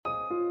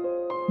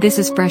This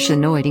is Fresh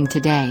Anointing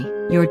Today,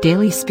 your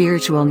daily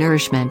spiritual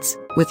nourishments,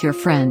 with your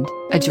friend,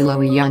 Ajulo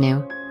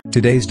Iyanu.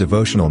 Today's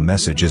devotional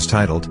message is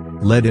titled,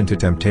 Led into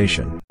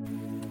Temptation.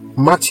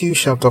 Matthew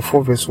chapter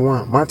 4 verse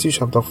 1. Matthew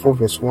chapter 4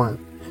 verse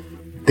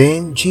 1.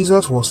 Then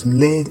Jesus was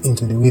led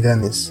into the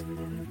wilderness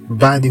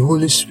by the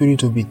Holy Spirit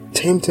to be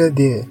tempted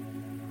there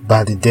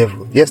by the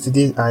devil.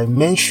 Yesterday I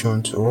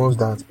mentioned to us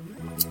that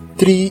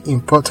three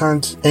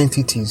important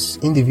entities,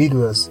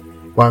 individuals,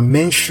 were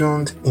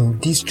mentioned in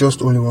this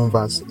just only one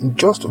verse. In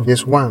just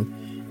verse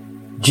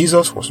 1,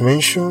 Jesus was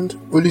mentioned,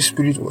 Holy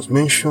Spirit was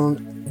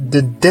mentioned,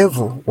 the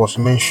devil was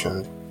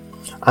mentioned.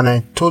 And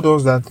I told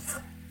us that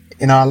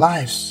in our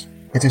lives,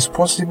 it is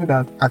possible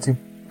that at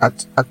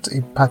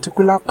a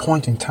particular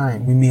point in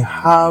time, we may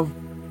have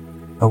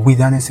a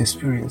wilderness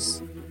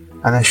experience.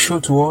 And I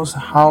showed to us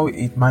how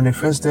it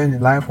manifested in the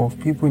life of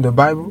people in the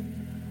Bible.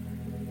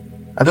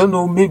 I don't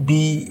know,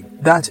 maybe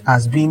that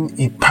has been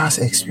a past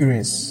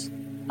experience.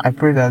 I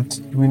pray that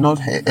you will not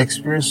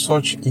experience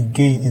such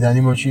again in the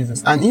name of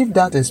Jesus. And if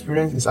that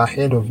experience is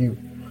ahead of you,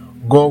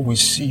 God will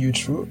see you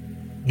through,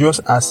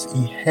 just as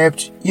He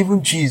helped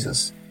even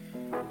Jesus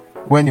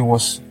when He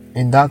was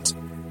in that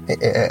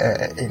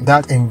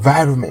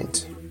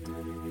environment.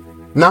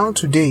 Now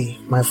today,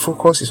 my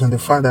focus is on the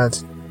fact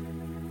that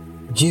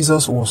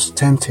Jesus was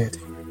tempted.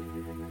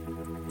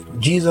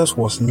 Jesus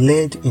was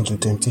led into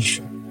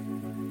temptation.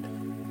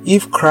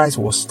 If Christ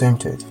was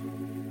tempted,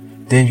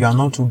 then you are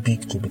not too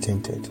big to be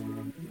tempted.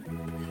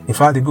 In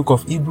fact, the book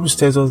of Hebrews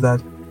tells us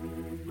that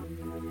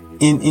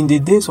in the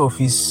days of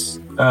his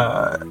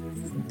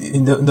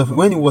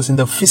when he was in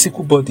the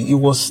physical body, he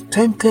was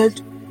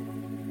tempted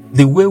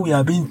the way we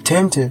are being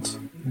tempted,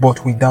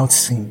 but without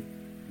sin.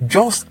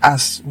 Just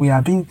as we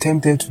are being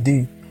tempted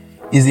today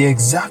is the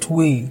exact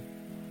way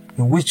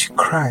in which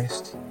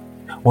Christ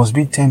was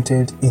being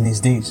tempted in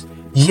his days,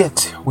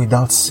 yet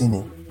without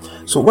sinning.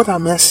 So what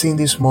am I saying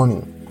this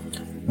morning?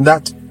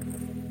 That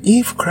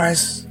if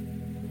Christ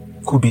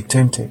could be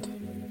tempted,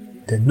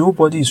 then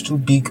nobody is too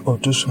big or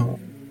too small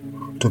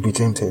to be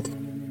tempted.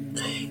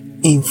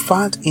 In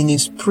fact, in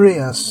his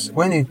prayers,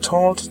 when he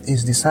taught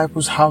his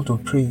disciples how to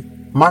pray,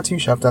 Matthew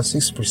chapter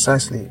 6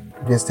 precisely,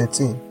 verse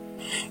 13,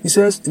 he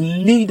says,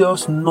 lead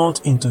us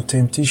not into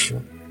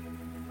temptation.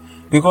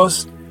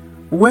 Because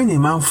when a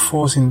man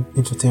falls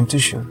into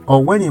temptation,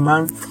 or when a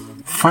man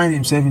finds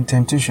himself in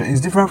temptation,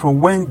 it's different from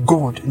when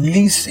God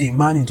leads a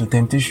man into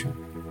temptation.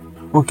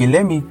 Okay,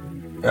 let me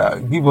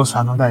give us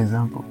another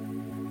example.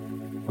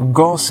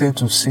 God said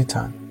to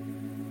Satan,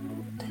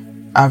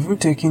 have you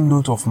taken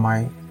note of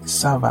my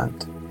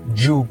servant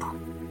Job,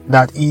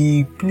 that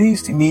he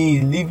pleased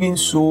me, living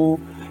so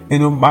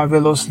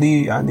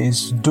marvelously, and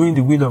is doing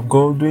the will of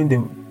God, doing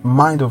the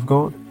mind of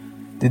God?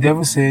 The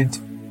devil said,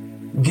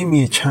 give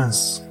me a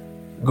chance.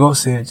 God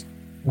said,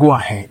 go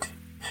ahead.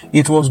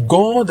 It was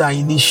God that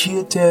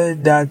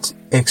initiated that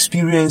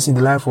experience in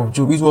the life of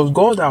Job. It was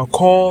God that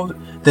called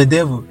the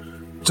devil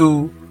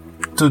to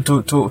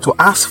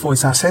ask for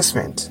his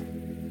assessment.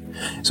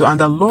 So, and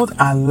the Lord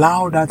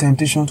allowed that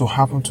temptation to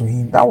happen to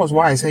him. That was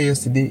why I said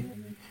yesterday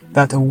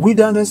that a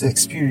wilderness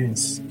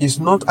experience is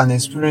not an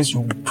experience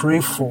you pray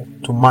for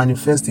to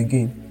manifest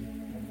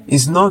again.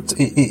 It's not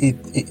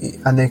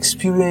an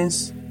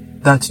experience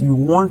that you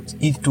want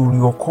it to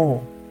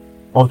reoccur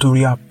or to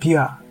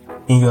reappear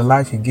in your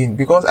life again.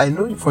 Because I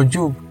know for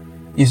Job,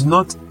 it's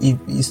not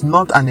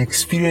an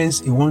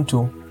experience he want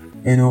to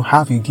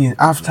have again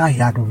after he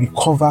had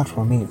recovered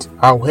from it.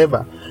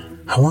 However,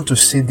 I want to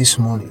say this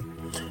morning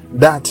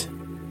that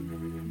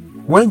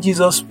when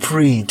Jesus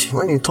prayed,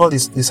 when he taught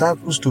his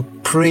disciples to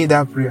pray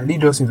that prayer,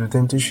 lead us into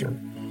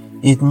temptation,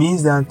 it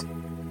means that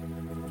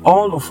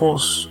all of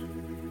us,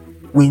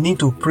 we need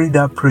to pray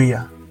that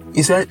prayer.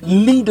 He said,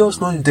 lead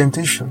us not into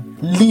temptation.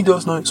 Lead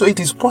us not. So it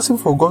is possible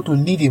for God to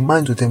lead a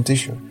man to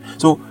temptation.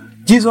 So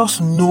Jesus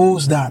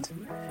knows that.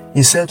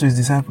 He said to his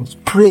disciples,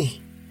 pray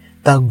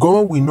that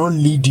God will not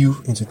lead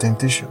you into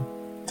temptation.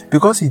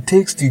 Because it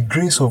takes the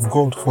grace of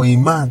God for a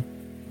man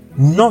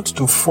not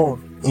to fall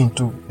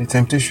into the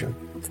temptation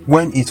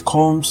when it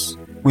comes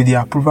with the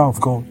approval of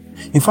God.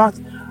 In fact,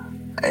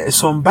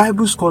 some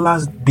Bible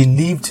scholars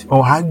believed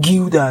or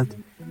argued that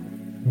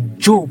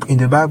Job in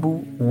the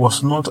Bible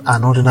was not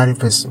an ordinary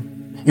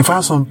person. In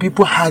fact, some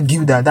people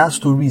argue that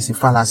story is a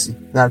fallacy,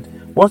 that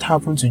what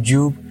happened to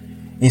Job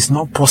is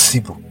not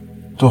possible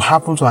to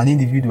happen to an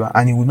individual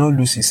and he will not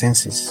lose his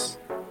senses.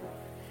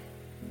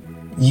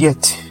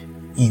 Yet,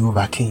 he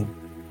overcame.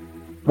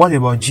 What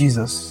about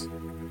Jesus?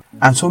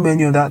 And so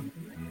many other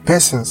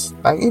persons,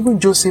 like even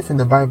Joseph in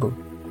the Bible,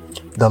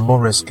 the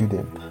Lord rescued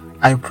them.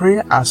 I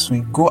pray as we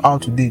go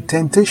out today,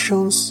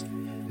 temptations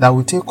that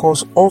will take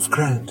us off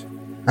ground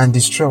and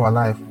destroy our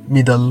life,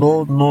 may the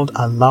Lord not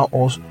allow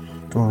us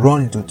to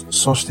run into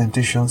such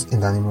temptations in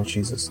the name of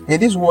Jesus. May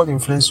this word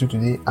influence you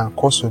today and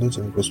cause your day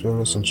to be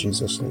prosperous in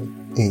Jesus'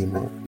 name.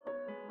 Amen.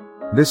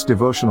 This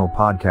devotional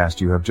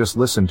podcast you have just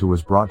listened to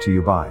was brought to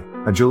you by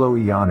Ajulo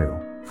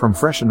Iyanu from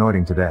Fresh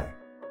Anointing Today.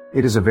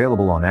 It is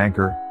available on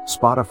Anchor,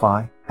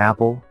 Spotify,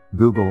 Apple,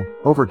 Google,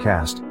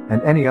 Overcast,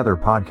 and any other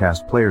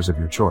podcast players of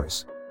your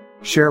choice.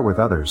 Share with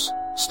others.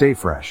 Stay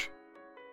fresh.